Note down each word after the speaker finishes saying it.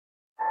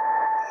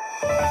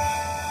Hello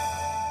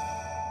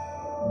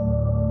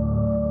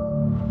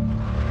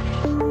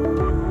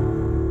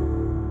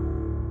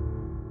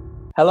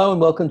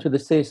and welcome to the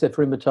CSF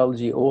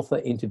Rheumatology Author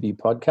Interview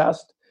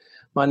Podcast.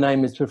 My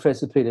name is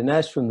Professor Peter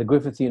Nash from the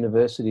Griffith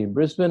University in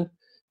Brisbane.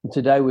 And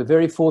today we're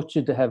very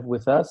fortunate to have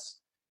with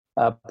us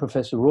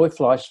Professor Roy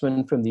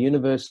Fleischman from the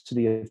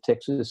University of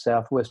Texas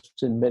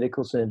Southwestern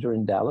Medical Center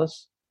in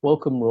Dallas.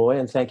 Welcome, Roy,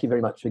 and thank you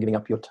very much for giving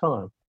up your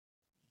time.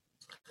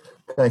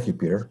 Thank you,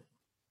 Peter.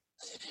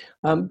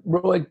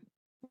 Roy,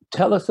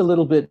 tell us a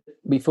little bit,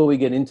 before we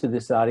get into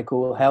this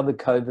article, how the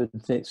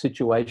COVID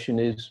situation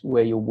is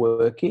where you're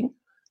working,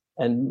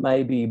 and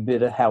maybe a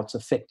bit of how it's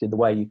affected the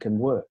way you can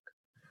work.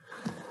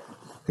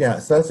 Yeah,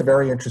 so that's a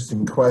very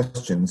interesting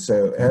question.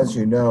 So as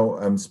you know,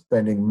 I'm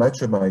spending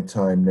much of my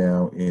time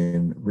now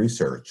in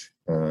research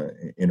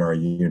in our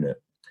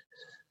unit.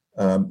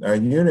 Our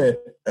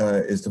unit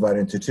is divided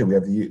into two. We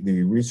have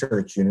the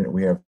research unit, and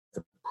we have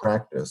the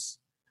practice.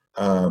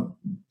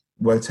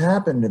 What's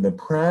happened in the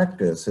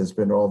practice has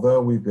been, although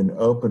we've been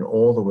open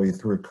all the way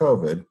through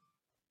COVID,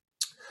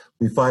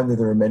 we find that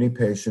there are many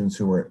patients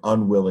who are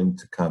unwilling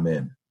to come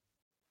in.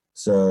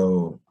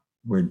 So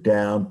we're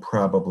down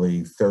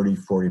probably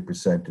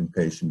 30-40% in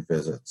patient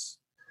visits.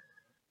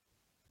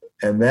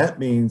 And that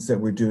means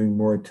that we're doing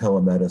more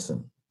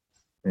telemedicine.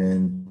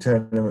 And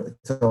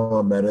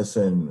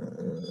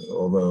telemedicine,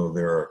 although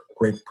there are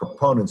great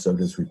proponents of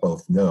it, as we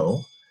both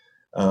know,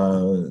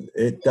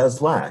 it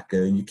does lack.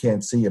 You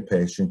can't see a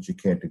patient, you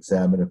can't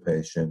examine a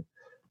patient,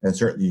 and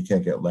certainly you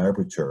can't get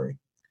laboratory.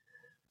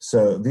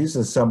 So these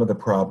are some of the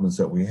problems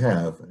that we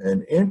have.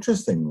 And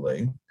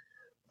interestingly,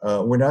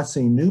 we're not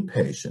seeing new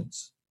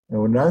patients. And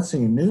we're not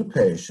seeing new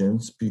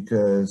patients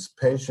because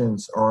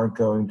patients aren't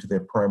going to their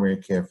primary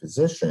care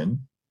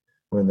physician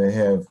when they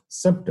have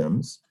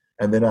symptoms,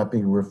 and they're not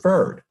being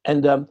referred.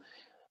 And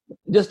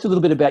just a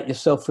little bit about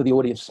yourself for the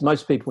audience.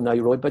 Most people know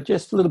you, Roy, but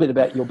just a little bit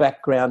about your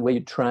background, where you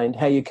trained,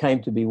 how you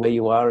came to be where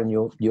you are, and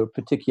your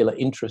particular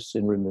interests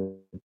in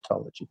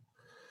rheumatology.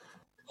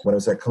 When I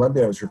was at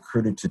Columbia, I was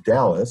recruited to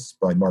Dallas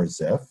by Mars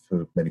Zeff,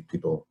 who many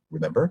people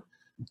remember,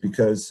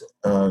 because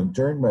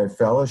during my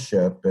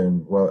fellowship,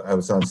 and well, I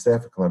was on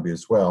staff at Columbia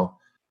as well,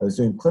 I was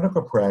doing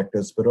clinical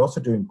practice, but also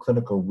doing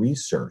clinical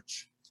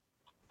research.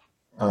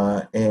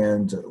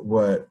 And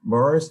what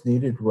Mars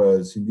needed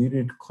was, he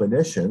needed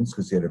clinicians,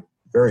 because he had a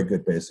very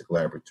good basic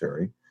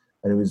laboratory,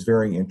 and he was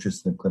very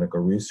interested in clinical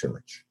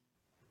research.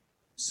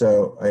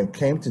 So I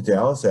came to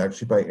Dallas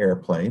actually by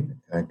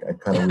airplane. I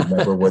kind of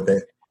remember what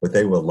they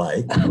were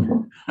like,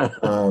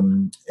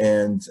 and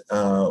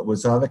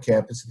was on the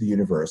campus of the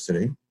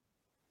university,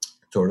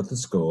 taught at the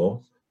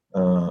school,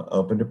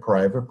 opened a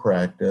private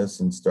practice,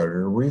 and started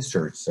a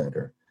research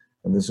center.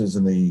 And this was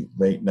in the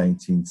late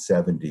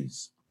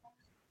 1970s.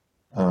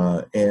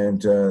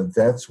 And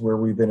that's where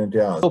we've been in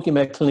Dallas. Talking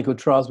about clinical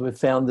trials, we've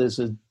found there's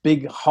a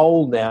big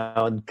hole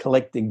now in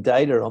collecting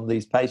data on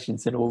these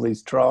patients in all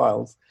these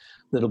trials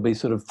that'll be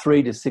sort of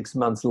 3 to 6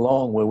 months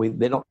long, where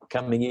they're not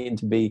coming in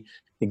to be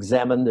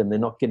examined and they're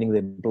not getting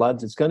their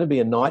bloods. It's going to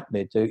be a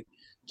nightmare to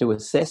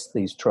assess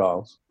these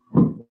trials.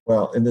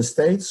 Well, in the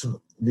States,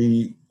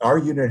 our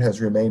unit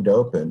has remained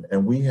open,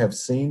 and we have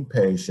seen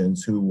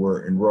patients who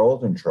were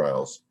enrolled in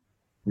trials.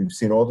 We've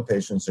seen all the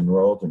patients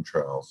enrolled in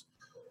trials.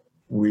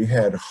 We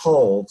had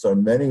holds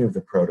on many of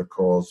the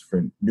protocols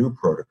for new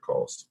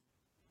protocols,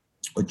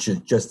 which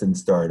just didn't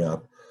start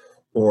up,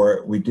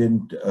 or we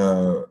didn't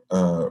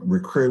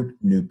recruit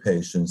new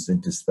patients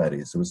into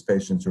studies. It was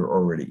patients who were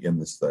already in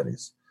the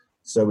studies.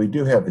 So we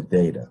do have the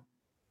data.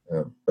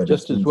 But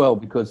just as well,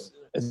 because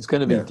it's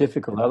going to be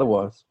difficult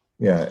otherwise.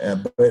 Yeah,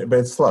 but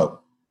it's slow.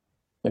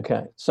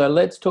 Okay, so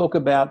let's talk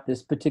about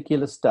this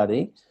particular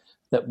study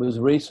that was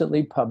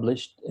recently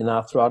published in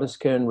Arthritis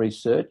Care and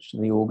Research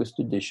in the August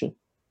edition,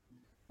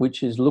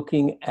 which is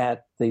looking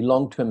at the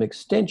long-term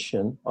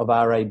extension of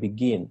RA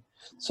Begin.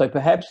 So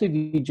perhaps if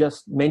you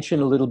just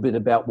mention a little bit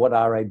about what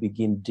RA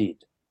Begin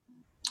did.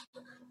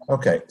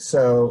 Okay,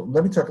 so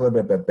let me talk a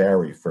little bit about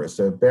Barry first.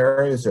 So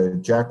Barry is a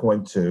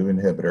JAK1/2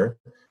 inhibitor,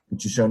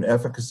 which has shown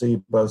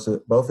efficacy both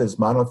as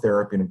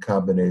monotherapy and in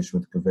combination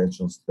with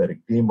conventional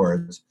synthetic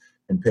DMARDs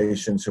in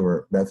patients who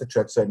are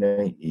methotrexate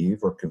naive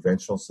or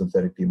conventional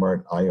synthetic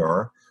DMARD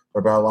IR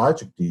or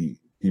biologic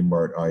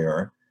DMARD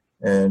IR,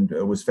 and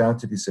was found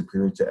to be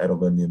superior to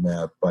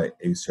adalimumab by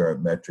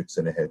ACR metrics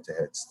in a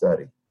head-to-head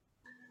study.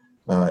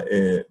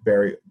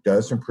 Barry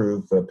does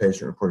improve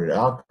patient-reported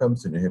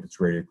outcomes and inhibits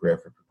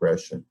radiographic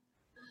progression.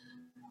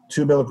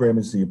 2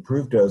 milligrams is the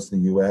approved dose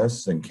in the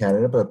US and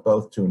Canada, but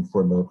both 2 and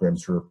 4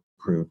 milligrams are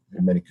approved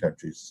in many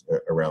countries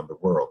around the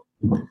world.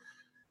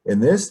 In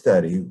this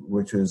study,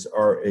 which was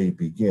RA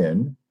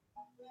Begin,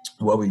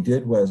 what we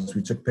did was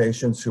we took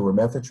patients who were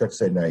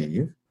methotrexate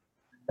naive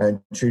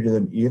and treated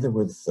them either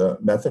with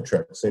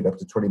methotrexate up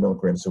to 20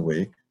 milligrams a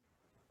week,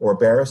 or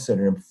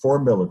baricitinib 4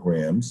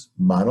 milligrams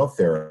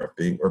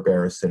monotherapy, or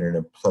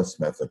baricitinib plus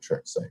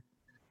methotrexate.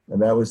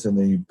 And that was in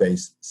the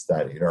base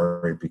study at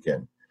RA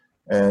Begin.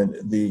 And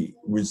the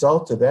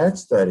result of that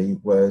study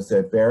was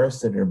that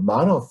baricitinib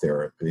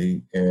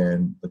monotherapy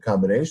and the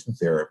combination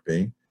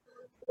therapy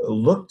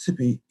looked to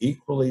be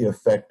equally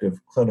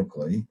effective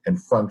clinically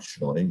and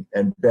functionally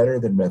and better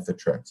than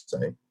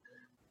methotrexate.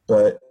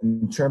 But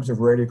in terms of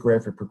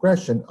radiographic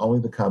progression, only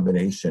the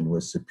combination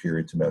was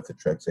superior to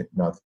methotrexate,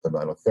 not the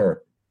monotherapy.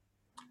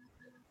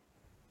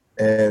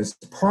 As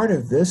part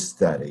of this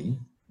study,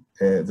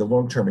 the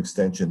long-term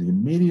extension, the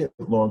immediate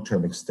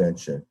long-term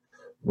extension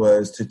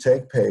was to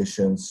take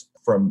patients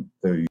from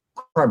the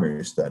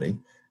primary study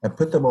and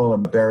put them all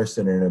on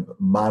baricitinib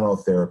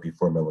monotherapy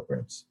 4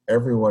 milligrams.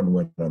 Everyone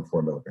went on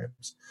 4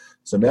 milligrams.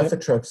 So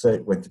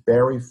methotrexate went to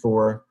Bari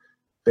 4,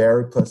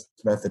 Bari plus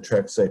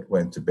methotrexate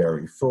went to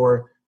Bari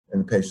 4,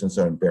 and the patients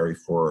on Bari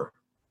 4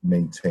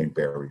 maintained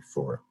Bari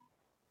 4.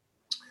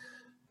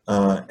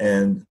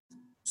 And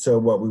so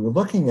what we were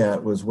looking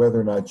at was whether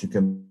or not you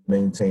can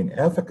maintain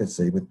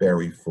efficacy with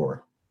Bari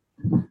 4.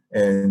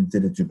 And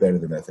did it do better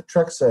than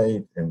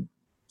methotrexate, and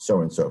so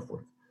on and so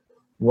forth.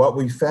 What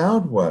we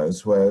found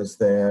was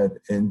that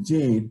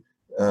indeed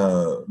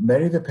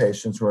many of the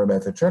patients who were on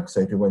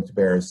methotrexate who went to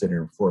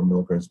baricitinib 4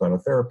 milligrams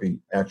monotherapy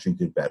actually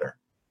did better.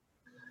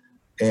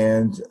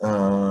 And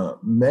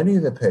many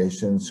of the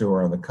patients who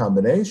are on the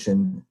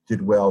combination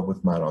did well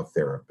with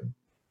monotherapy.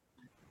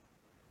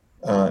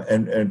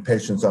 And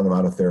patients on the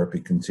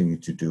monotherapy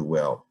continued to do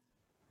well.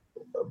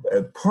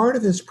 Part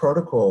of this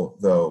protocol,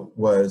 though,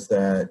 was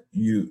that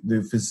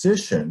the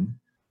physician,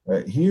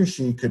 he or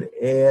she could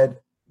add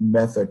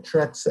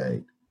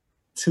methotrexate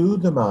to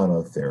the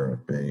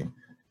monotherapy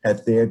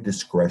at their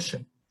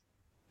discretion.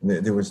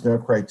 There was no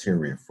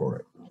criteria for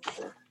it.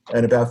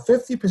 And about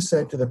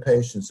 50% of the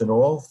patients in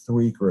all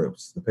three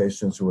groups, the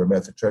patients who were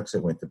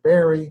methotrexate went to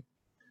Bari,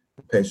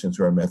 the patients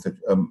who were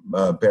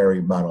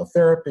Bari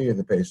monotherapy, and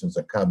the patients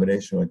in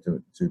combination went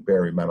to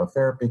Bari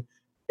monotherapy,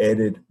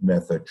 added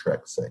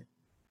methotrexate.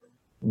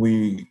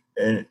 We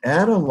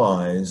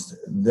analyzed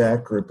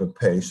that group of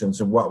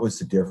patients and what was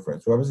the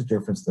difference? What was the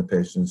difference in the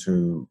patients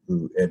who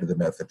added the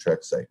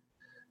methotrexate?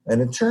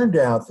 And it turned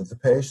out that the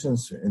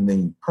patients in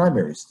the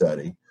primary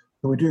study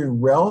who were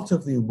doing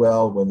relatively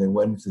well when they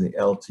went into the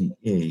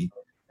LTE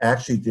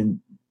actually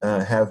didn't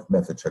have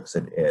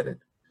methotrexate added.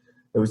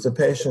 It was the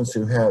patients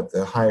who had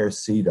the higher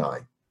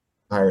CDAI,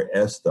 higher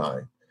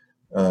SDAI,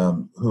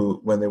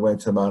 who, when they went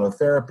to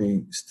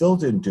monotherapy, still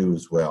didn't do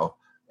as well.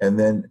 And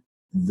then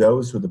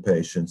those were the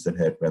patients that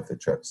had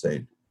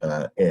methotrexate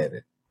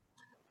added.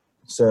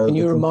 So can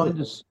you remind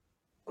us,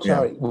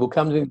 we'll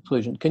come to the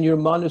conclusion. Can you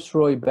remind us,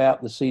 Roy,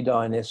 about the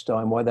CDAI and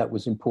SDAI and why that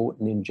was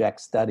important in JAK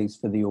studies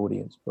for the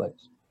audience,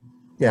 please?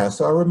 Yeah,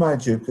 so I'll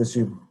remind you, because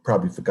you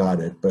probably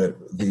forgot it, but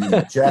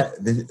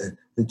the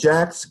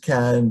JAKs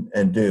can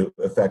and do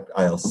affect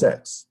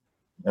IL-6.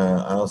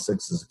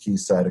 IL-6 is a key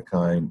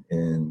cytokine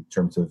in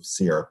terms of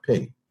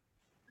CRP.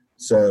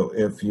 So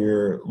if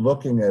you're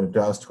looking at a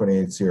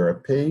DOS28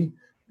 CRP,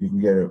 you can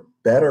get a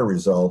better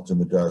result in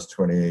the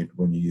DOS28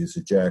 when you use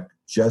a JAK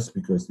just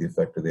because the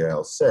effect of the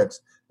IL-6,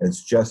 and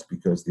it's just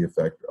because the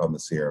effect on the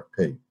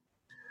CRP.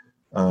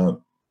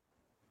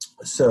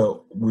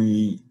 So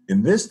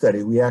in this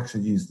study, we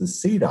actually used the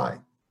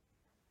CDAI.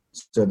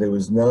 So there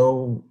was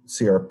no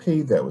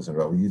CRP that was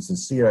involved. We used the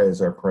CDAI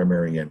as our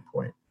primary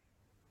endpoint.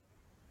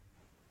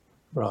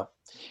 Right.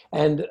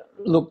 And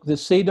look, the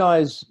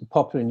CDAI is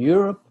popular in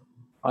Europe.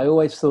 I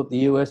always thought the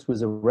US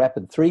was a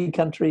rapid 3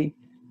 country.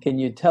 Can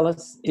you tell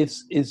us,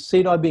 is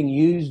CDAI being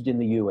used in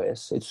the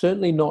US? It's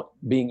certainly not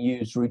being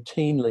used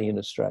routinely in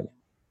Australia.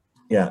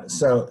 Yeah,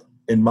 so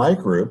in my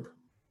group,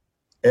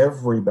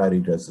 everybody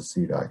does the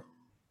CDAI.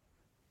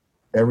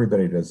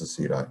 Everybody does the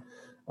CDAI.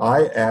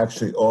 I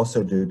actually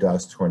also do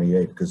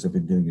DOS28 because I've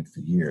been doing it for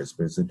years,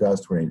 but it's a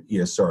DOS28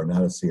 ESR,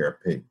 not a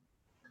CRP.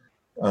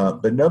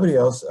 But nobody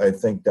else, I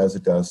think, does a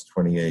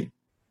DOS28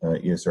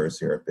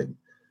 ESR CRP.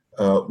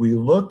 We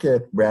look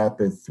at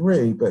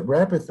RAPID-3, but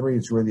RAPID-3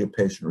 is really a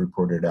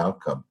patient-reported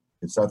outcome.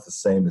 It's not the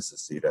same as the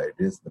CDAI. It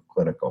is the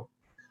clinical.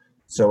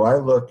 So I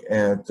look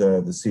at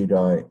the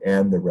CDAI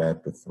and the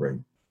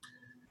RAPID-3.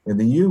 In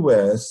the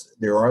U.S.,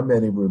 there are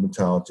many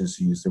rheumatologists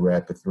who use the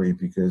RAPID-3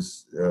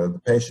 because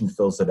the patient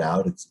fills it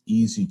out. It's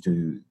easy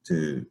to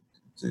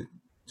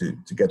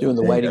get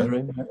the waiting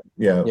room.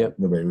 Yeah, yep.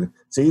 The waiting room.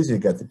 It's easy to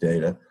get the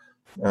data.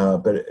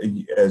 But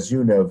as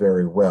you know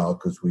very well,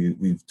 because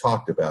we've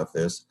talked about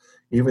this,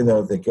 even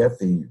though they get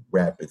the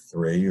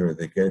RAPID-3 or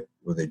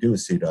they do a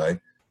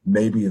CDAI,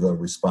 maybe they'll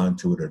respond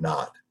to it or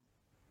not.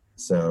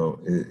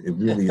 So it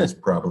really is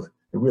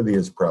It really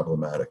is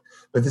problematic.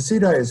 But the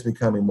CDAI is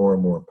becoming more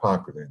and more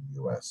popular in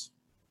the U.S.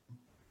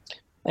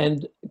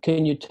 And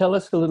can you tell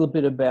us a little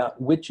bit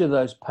about which of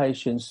those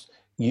patients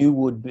you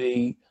would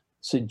be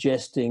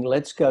suggesting,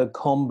 let's go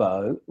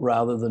combo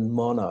rather than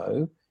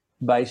mono,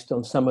 based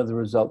on some of the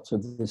results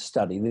of this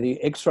study? The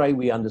X-ray,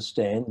 we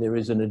understand there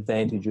is an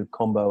advantage of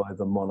combo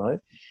over mono.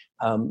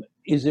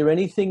 Is there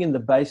anything in the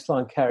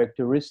baseline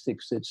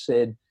characteristics that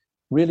said,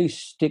 really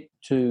stick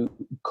to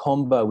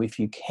combo if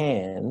you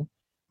can?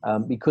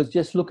 Because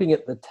just looking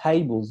at the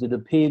tables, it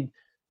appeared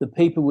the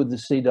people with the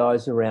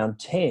CDAIs around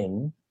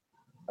 10,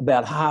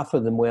 about half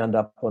of them wound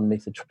up on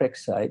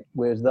methotrexate,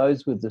 whereas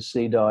those with the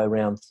CDAI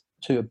around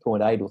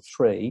 2.8 or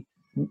 3,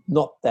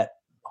 not that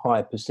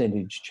high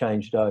percentage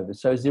changed over.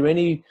 So is there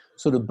any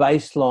sort of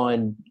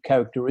baseline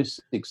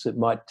characteristics that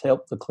might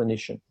help the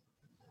clinician?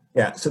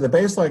 Yeah, so the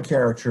baseline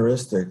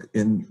characteristic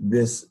in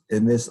this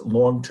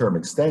long-term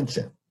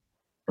extension,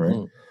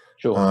 right,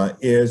 Sure.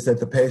 is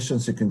that the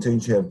patients who continue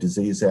to have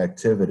disease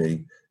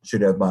activity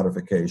should have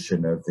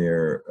modification of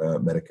their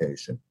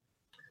medication.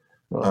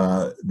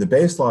 Right. The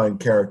baseline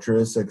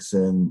characteristics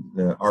in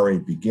RA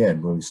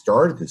Begin, when we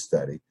started the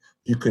study,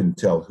 you couldn't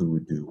tell who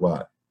would do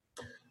what.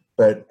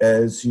 But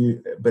as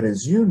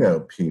you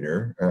know,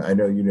 Peter, I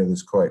know you know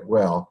this quite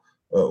well.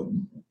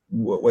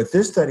 What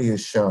this study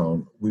has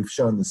shown, we've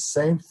shown the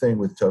same thing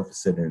with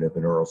tofacitinib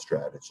and oral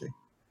strategy.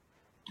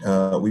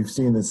 We've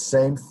seen the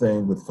same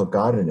thing with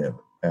filgotinib,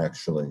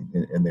 actually,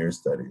 in their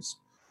studies.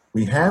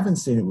 We haven't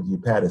seen it with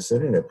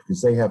upadacitinib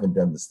because they haven't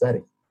done the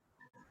study.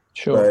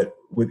 Sure. But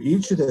with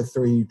each of the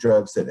 3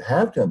 drugs that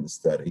have done the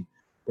study,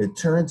 it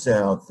turns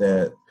out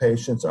that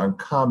patients on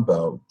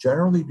combo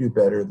generally do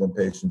better than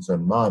patients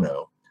on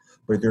mono,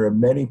 but there are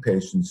many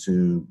patients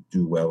who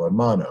do well on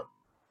mono.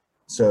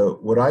 So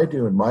what I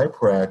do in my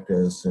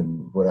practice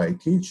and what I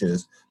teach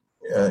is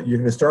you're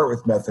going to start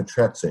with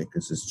methotrexate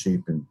because it's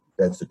cheap and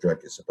that's the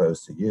drug you're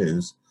supposed to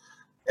use.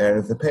 And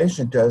if the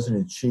patient doesn't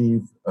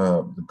achieve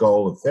the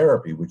goal of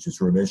therapy, which is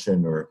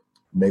remission or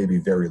maybe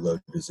very low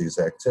disease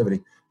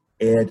activity,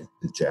 add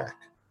the JAK.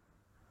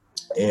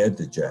 Add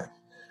the JAK.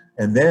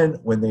 And then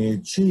when they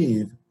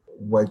achieve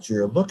what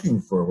you're looking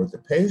for, what the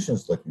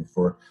patient's looking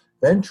for,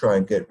 then try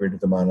and get rid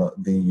of the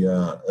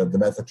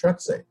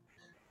methotrexate.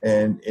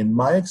 And in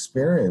my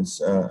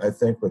experience, I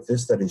think what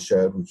this study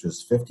showed, which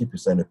was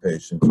 50% of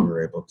patients who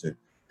were able to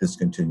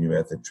discontinue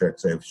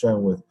methotrexate, I've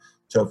shown with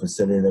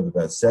tofacitinib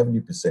about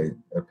 70%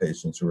 of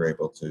patients who were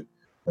able to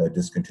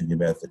discontinue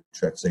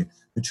methotrexate.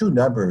 The true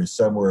number is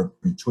somewhere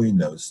between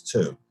those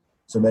two.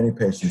 So many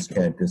patients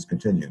can't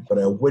discontinue. But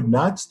I would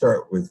not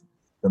start with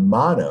the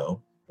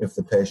mono if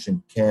the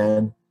patient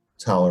can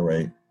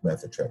tolerate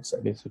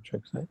methotrexate.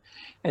 Methotrexate.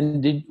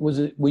 And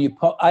were you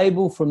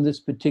able from this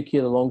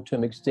particular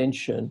long-term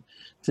extension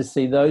to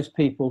see those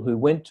people who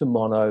went to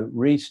mono,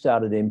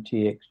 restarted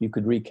MTX, you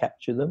could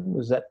recapture them?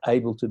 Was that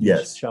able to be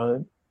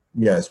shown?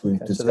 Yes, we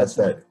discussed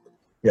that.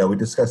 Yeah, we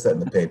discussed that in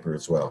the paper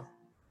as well.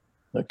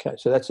 Okay,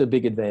 so that's a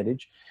big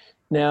advantage.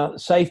 Now,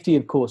 safety,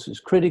 of course,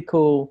 is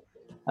critical.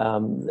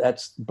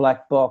 That's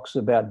black box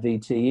about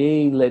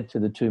VTE, led to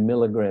the 2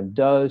 milligram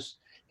dose.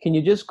 Can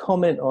you just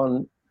comment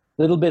on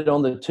a little bit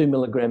on the 2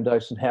 milligram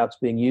dose and how it's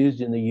being used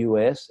in the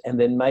US, and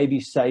then maybe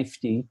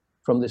safety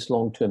from this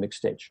long-term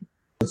extension?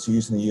 It's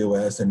used in the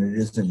US and it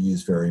isn't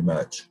used very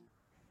much.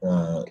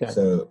 Okay.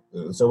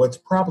 So what's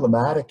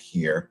problematic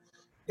here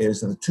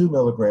is that the 2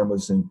 milligram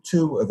was in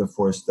 2 of the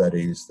 4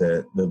 studies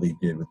that Lilly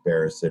did with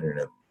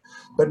baricitinib.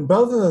 But in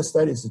both of those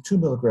studies, the 2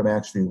 milligram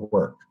actually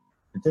worked.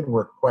 It didn't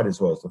work quite as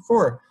well as the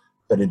 4,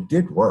 but it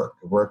did work.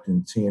 It worked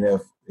in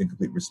TNF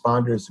incomplete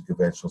responders and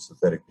conventional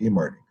synthetic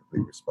DMARD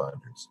incomplete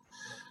responders.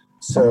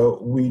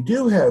 So we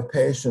do have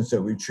patients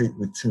that we treat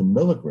with 2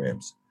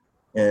 milligrams,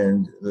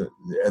 and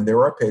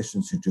there are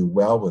patients who do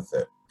well with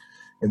it.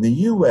 In the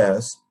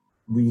US,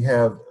 we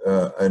have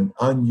an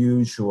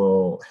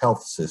unusual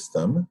health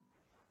system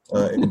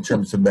in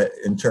terms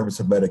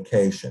of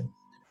medication,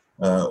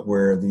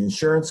 where the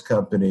insurance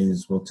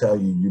companies will tell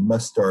you, you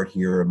must start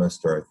here or must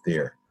start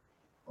there.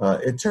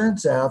 It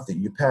turns out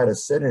that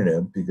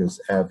upadacitinib, because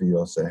AbbVie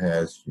also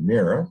has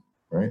Humira,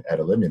 right,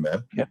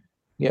 adalimumab,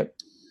 Yep.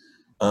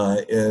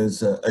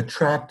 Is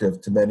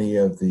attractive to many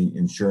of the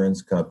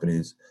insurance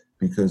companies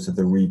because of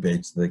the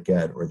rebates they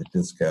get or the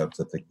discounts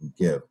that they can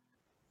give.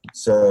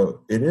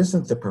 So it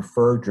isn't the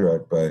preferred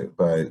drug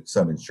by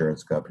some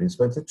insurance companies,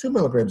 but the 2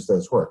 milligrams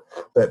does work,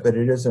 but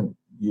it isn't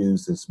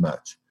used as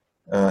much.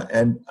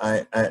 And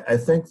I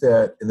think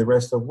that in the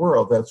rest of the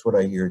world, that's what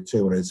I hear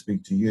too when I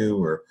speak to you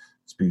or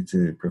speak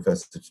to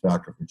Professor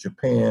Tanaka from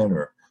Japan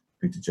or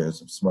speak to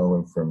Joseph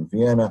Smolin from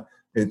Vienna.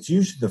 It's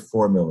usually the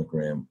 4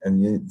 milligram,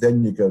 and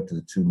then you go to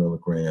the 2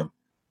 milligram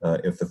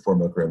if the 4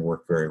 milligram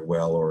worked very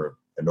well, or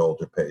an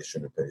older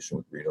patient, a patient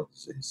with renal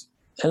disease.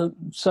 And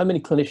so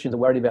many clinicians are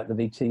worried about the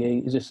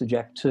VTE. Is this a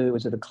JAK2?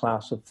 Is it a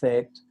class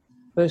effect?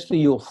 Firstly,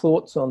 your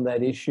thoughts on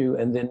that issue,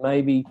 and then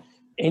maybe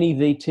any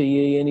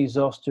VTE, any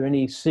zoster,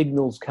 any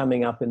signals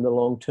coming up in the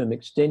long-term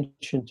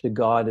extension to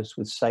guide us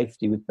with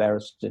safety with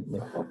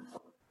baricitinib.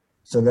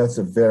 So that's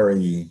a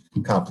very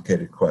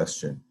complicated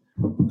question.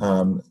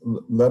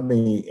 Let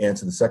me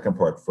answer the second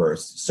part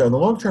first. So in the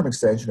long-term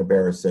extension of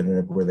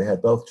baricitinib, where they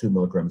had both 2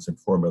 milligrams and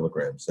 4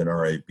 milligrams in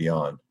RA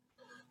Beyond,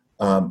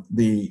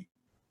 the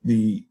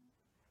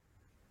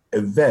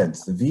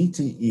events, the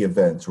VTE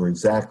events, were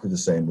exactly the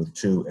same with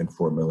 2 and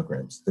 4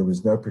 milligrams. There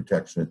was no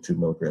protection at 2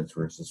 milligrams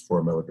versus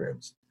 4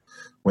 milligrams.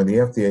 When the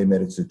FDA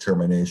made its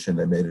determination,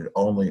 they made it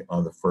only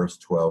on the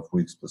first 12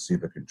 weeks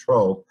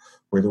placebo-controlled,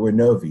 where there were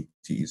no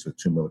VTEs with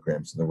 2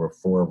 milligrams, and there were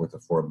 4 with the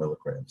 4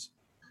 milligrams.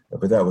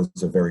 But that was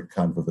a very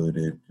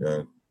convoluted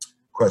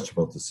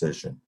questionable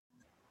decision.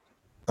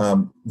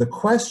 The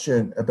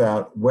question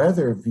about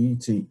whether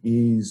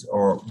VTEs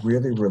are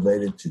really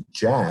related to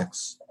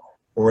JAKs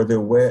or they're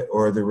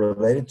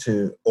related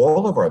to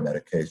all of our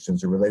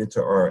medications or related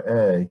to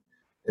RA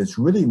is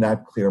really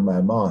not clear in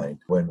my mind.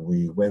 When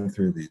we went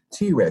through the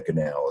Treg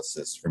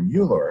analysis from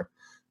EULAR,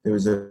 there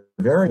was a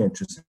very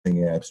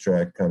interesting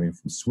abstract coming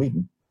from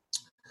Sweden,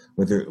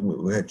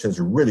 which has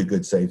a really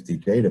good safety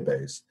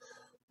database,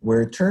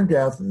 where it turned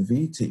out that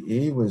the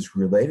VTE was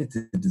related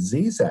to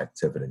disease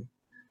activity.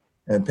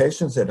 And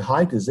patients at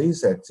high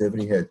disease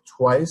activity had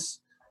twice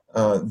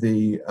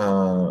the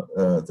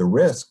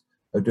risk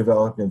of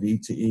developing a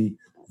VTE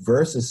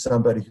versus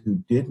somebody who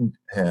didn't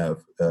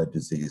have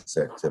disease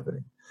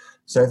activity.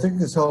 So I think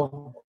this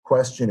whole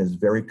question is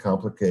very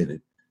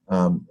complicated.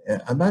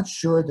 And I'm not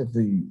sure that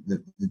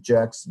the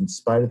JAKs, in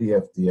spite of the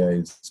FDA,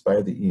 in spite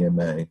of the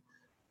EMA,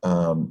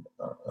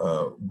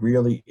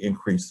 really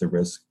increase the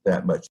risk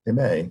that much. They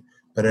may,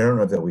 but I don't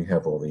know that we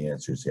have all the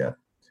answers yet.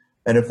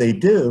 And if they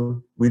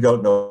do, we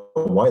don't know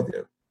why they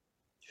do.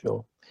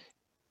 Sure.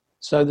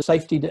 So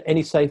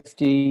any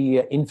safety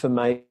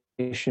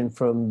information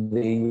from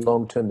the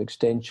long-term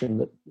extension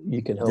that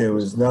you can help There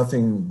us? was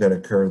nothing that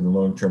occurred in the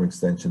long-term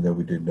extension that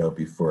we didn't know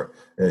before.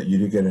 You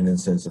did get an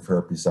instance of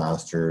herpes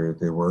zoster.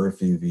 There were a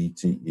few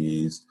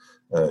VTEs.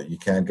 You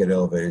can get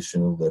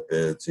elevation of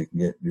lipids. You can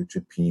get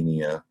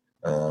neutropenia.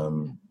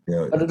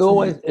 But it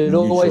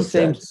always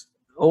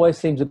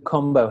seems a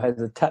combo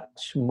has a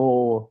touch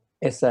more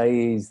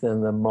SAEs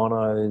than the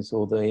monos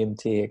or the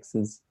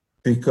MTXs.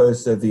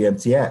 Because of the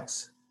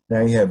MTX.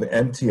 Now you have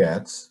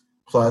MTX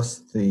plus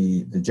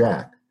the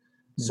JAK.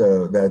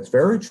 So that's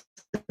very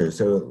true.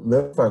 So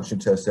liver function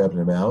test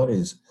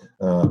abnormalities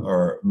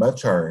are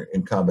much higher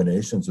in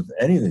combinations with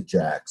any of the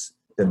JAKs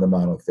than the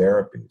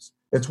monotherapies.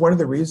 It's one of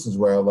the reasons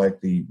why I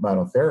like the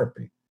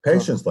monotherapy.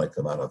 Patients like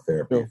the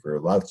monotherapy for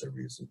lots of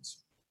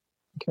reasons.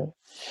 Okay.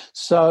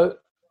 So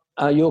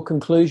your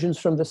conclusions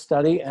from the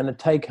study and a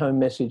take-home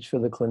message for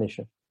the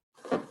clinician.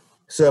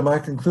 So my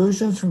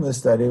conclusions from the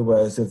study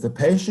was if the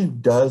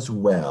patient does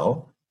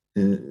well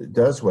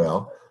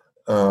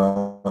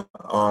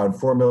on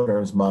 4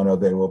 milligrams mono,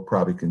 they will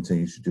probably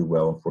continue to do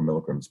well on 4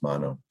 milligrams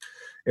mono.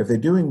 If they're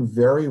doing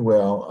very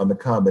well on the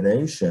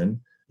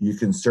combination, you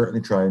can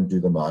certainly try and do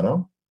the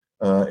mono.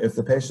 If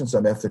the patient's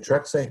on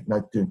methotrexate,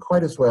 not doing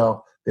quite as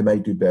well, they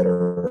might do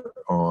better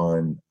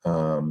on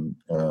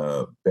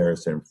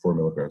baricitinib 4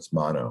 milligrams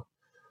mono.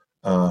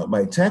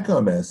 My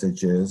take-home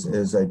message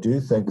is I do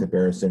think that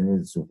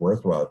baricitinib is a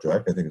worthwhile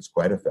drug. I think it's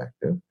quite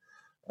effective.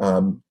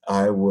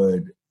 I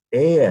would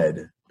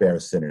add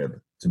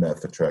baricitinib to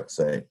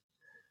methotrexate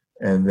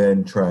and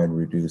then try and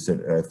reduce it.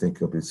 And I think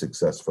you'll be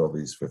successful at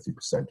least 50%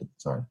 of the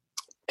time.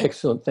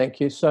 Excellent, thank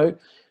you. So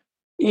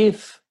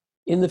if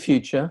in the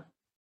future,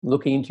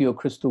 looking into your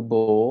crystal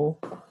ball,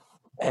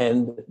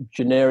 and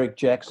generic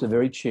JAKs are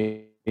very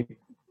cheap,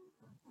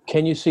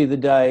 can you see the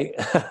day?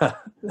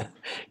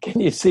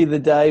 Can you see the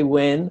day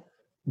when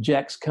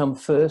JAKs come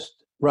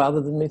first rather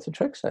than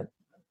methotrexate?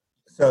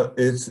 So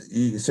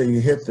you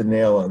hit the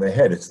nail on the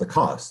head. It's the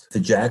cost. The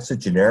JAKs are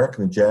generic,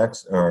 and the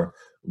JAKs are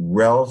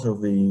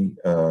relatively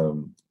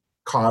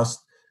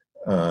cost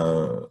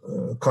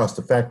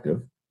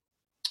effective,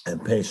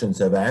 and patients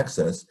have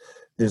access.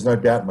 There's no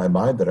doubt in my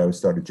mind that I would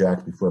start a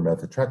JAK before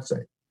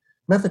methotrexate.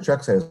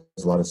 Methotrexate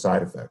has a lot of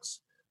side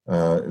effects.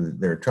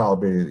 There are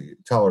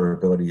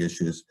tolerability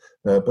issues,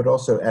 but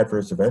also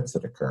adverse events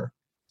that occur.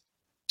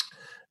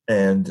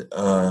 And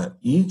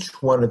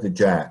each one of the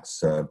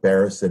JAKs,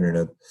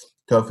 baricitinib,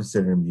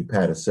 tofacitinib,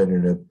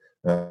 upadacitinib,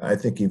 I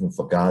think even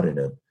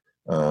filgotinib,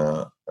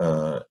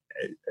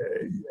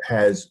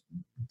 has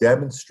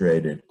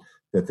demonstrated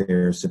that they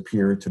are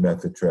superior to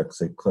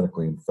methotrexate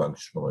clinically and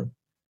functionally.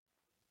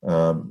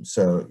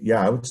 So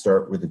yeah, I would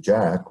start with a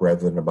JAK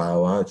rather than a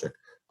biologic,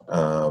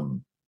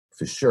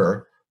 for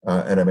sure.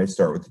 And I may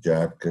start with the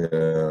JAK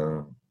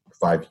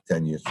 5 to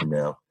 10 years from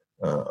now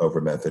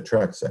over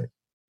methotrexate.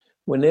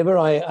 Whenever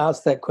I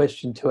ask that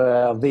question to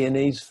our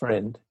Viennese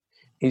friend,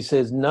 he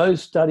says no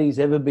study's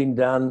ever been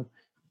done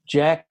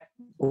JAK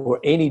or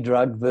any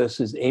drug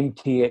versus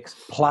MTX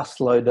plus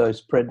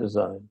low-dose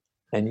prednisone.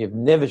 And you've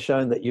never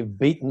shown that you've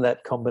beaten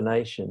that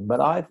combination. But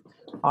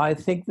I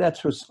think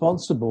that's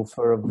responsible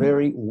for a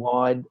very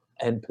wide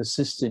and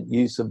persistent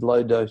use of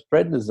low-dose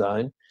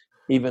prednisone,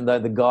 even though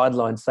the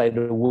guidelines say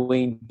to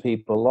wean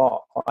people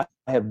off. I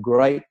have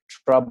great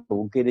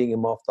trouble getting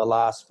them off the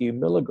last few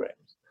milligrams.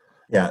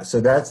 Yeah,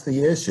 so that's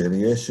the issue.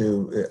 The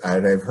issue,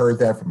 and I've heard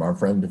that from our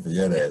friend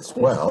Vienna as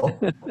well,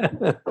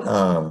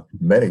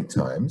 many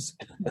times.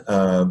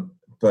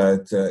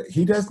 But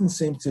he doesn't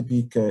seem to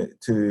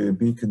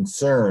be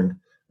concerned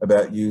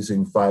about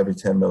using 5 or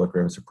 10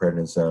 milligrams of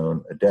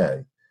prednisone a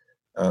day.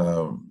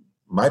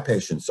 My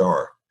patients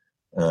are.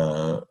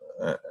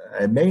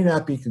 I may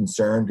not be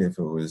concerned if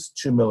it was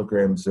 2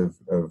 milligrams of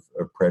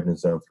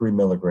prednisone, 3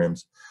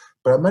 milligrams,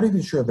 but I'm not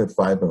even sure that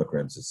 5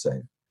 milligrams is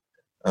safe.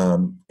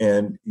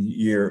 And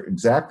you're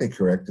exactly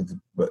correct.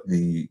 But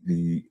the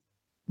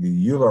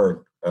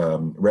EULAR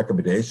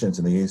recommendations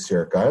in the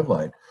ACR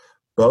guideline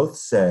both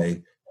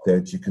say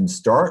that you can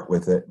start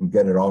with it and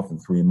get it off in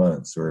 3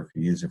 months, or if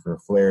you use it for a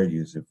flare,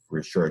 use it for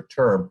a short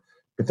term.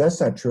 But that's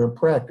not true in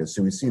practice.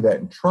 So we see that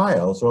in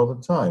trials all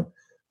the time.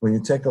 When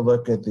you take a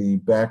look at the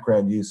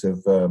background use of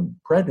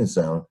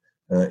prednisone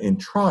in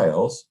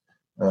trials,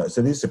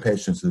 so these are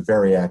patients with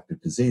very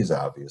active disease,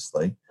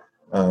 obviously,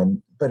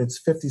 but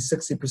it's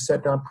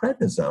 50-60% on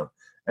prednisone.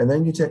 And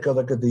then you take a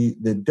look at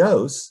the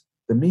dose,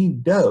 the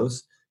mean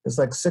dose is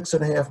like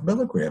 6.5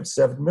 milligrams,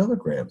 7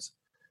 milligrams.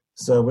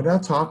 So we're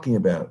not talking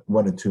about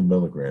 1 to 2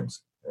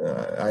 milligrams.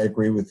 I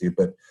agree with you,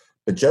 but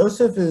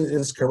Joseph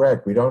is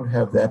correct. We don't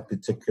have that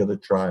particular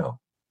trial.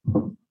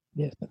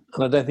 Yes,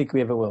 and I don't think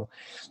we ever will.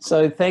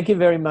 So thank you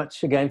very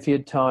much again for your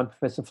time,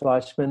 Professor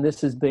Fleischmann.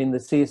 This has been the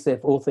CSF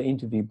Author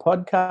Interview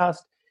Podcast.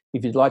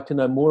 If you'd like to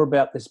know more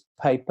about this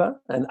paper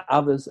and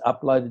others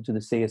uploaded to the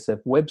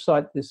CSF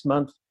website this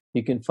month,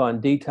 you can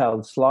find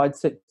detailed slide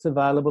sets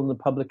available in the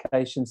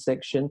publication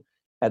section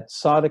at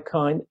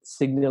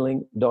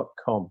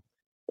cytokinesignaling.com.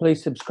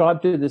 Please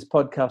subscribe to this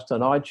podcast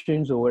on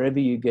iTunes or wherever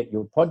you get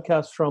your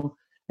podcasts from,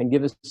 and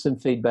give us some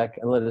feedback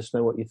and let us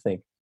know what you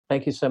think.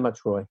 Thank you so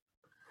much, Roy.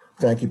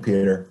 Thank you,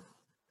 Peter.